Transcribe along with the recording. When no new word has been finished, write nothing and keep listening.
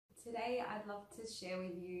Today I'd love to share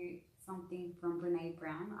with you something from Brene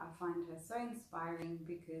Brown. I find her so inspiring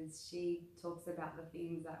because she talks about the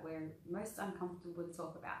things that we're most uncomfortable to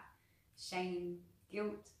talk about: shame,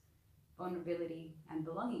 guilt, vulnerability, and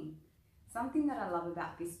belonging. Something that I love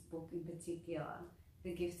about this book in particular,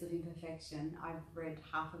 The Gifts of Imperfection, I've read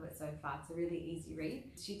half of it so far, it's a really easy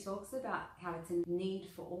read. She talks about how it's a need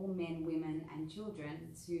for all men, women and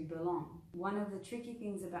children to belong. One of the tricky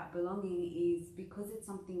things about belonging is because it's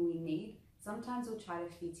something we need, sometimes we'll try to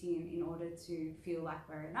fit in order to feel like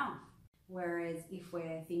we're enough. Whereas if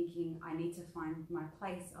we're thinking, I need to find my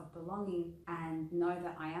place of belonging and know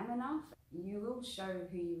that I am enough, you will show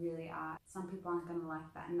who you really are. Some people aren't going to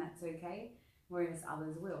like that, and that's okay, whereas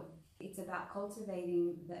others will. It's about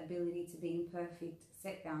cultivating the ability to be imperfect,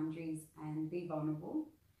 set boundaries and be vulnerable.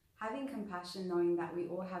 Having compassion, knowing that we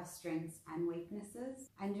all have strengths and weaknesses,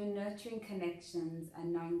 and you're nurturing connections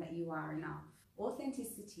and knowing that you are enough.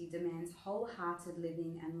 Authenticity demands wholehearted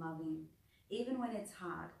living and loving, even when it's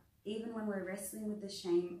hard, even when we're wrestling with the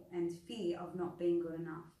shame and fear of not being good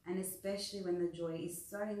enough, and especially when the joy is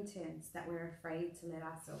so intense that we're afraid to let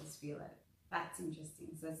ourselves feel it. That's interesting.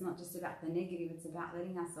 So it's not just about the negative, it's about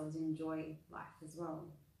letting ourselves enjoy life as well.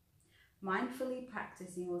 Mindfully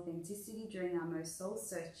practicing authenticity during our most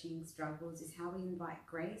soul-searching struggles is how we invite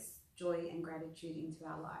grace, joy, and gratitude into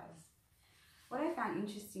our lives. What I found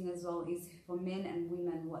interesting as well is for men and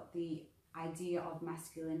women what the idea of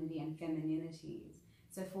masculinity and femininity is.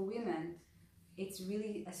 So for women, it's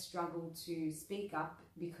really a struggle to speak up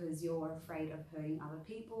because you're afraid of hurting other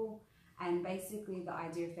people. And basically the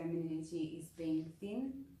idea of femininity is being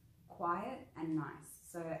thin, quiet, and nice.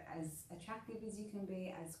 So as attractive as you can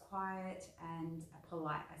be, as quiet and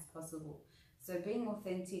polite as possible. So being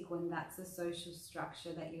authentic when that's the social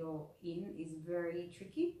structure that you're in is very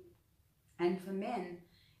tricky. And for men,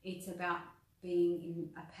 it's about being in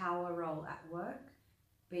a power role at work,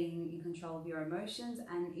 being in control of your emotions,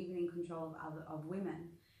 and even in control of women.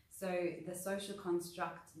 So the social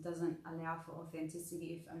construct doesn't allow for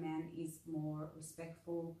authenticity. If a man is more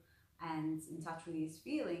respectful and in touch with his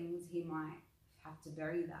feelings, he might have to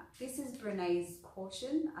bury that. This is Brene's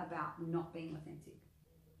caution about not being authentic.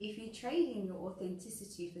 If you trade in your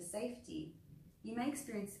authenticity for safety, you may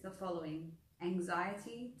experience the following: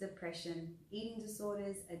 anxiety, depression, eating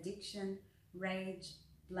disorders, addiction, rage,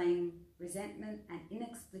 blame, resentment, and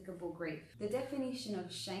inexplicable grief. The definition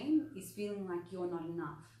of shame is feeling like you're not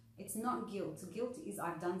enough. It's not guilt. Guilt is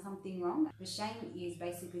I've done something wrong. The shame is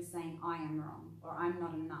basically saying I am wrong, or I'm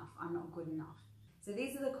not enough, I'm not good enough. So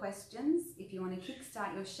these are the questions if you want to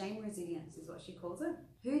kickstart your shame resilience, is what she calls it.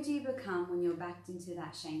 Who do you become when you're backed into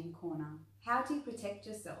that shame corner? How do you protect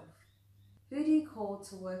yourself? Who do you call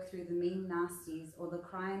to work through the mean nasties or the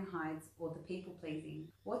cry and hides or the people pleasing?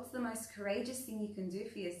 What's the most courageous thing you can do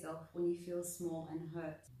for yourself when you feel small and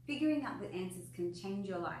hurt? Figuring out the answers can change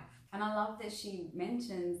your life. And I love that she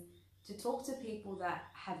mentions to talk to people that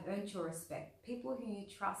have earned your respect, people who you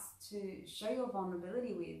trust to show your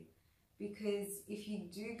vulnerability with. Because if you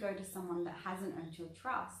do go to someone that hasn't earned your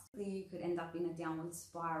trust, you could end up in a downward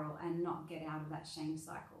spiral and not get out of that shame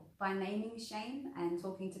cycle. By naming shame and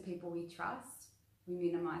talking to people we trust, we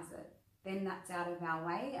minimize it. Then that's out of our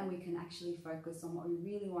way and we can actually focus on what we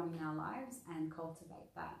really want in our lives and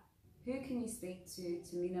cultivate that. Who can you speak to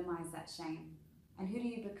minimize that shame? And who do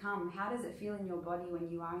you become? How does it feel in your body when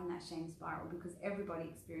you are in that shame spiral? Because everybody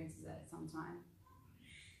experiences it at some time.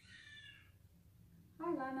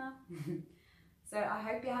 Hi, Lana. So I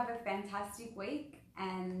hope you have a fantastic week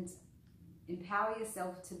and empower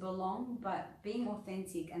yourself to belong, but being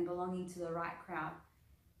authentic and belonging to the right crowd.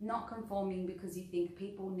 Not conforming because you think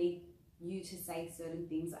people need you to say certain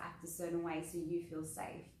things or act a certain way so you feel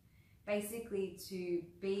safe. Basically, to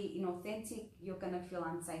be inauthentic, you're going to feel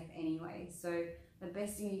unsafe anyway. So the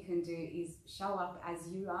best thing you can do is show up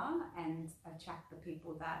as you are and attract the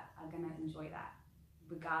people that are going to enjoy that,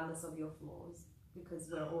 regardless of your flaws, because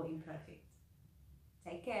we're all imperfect.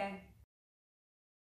 Take care.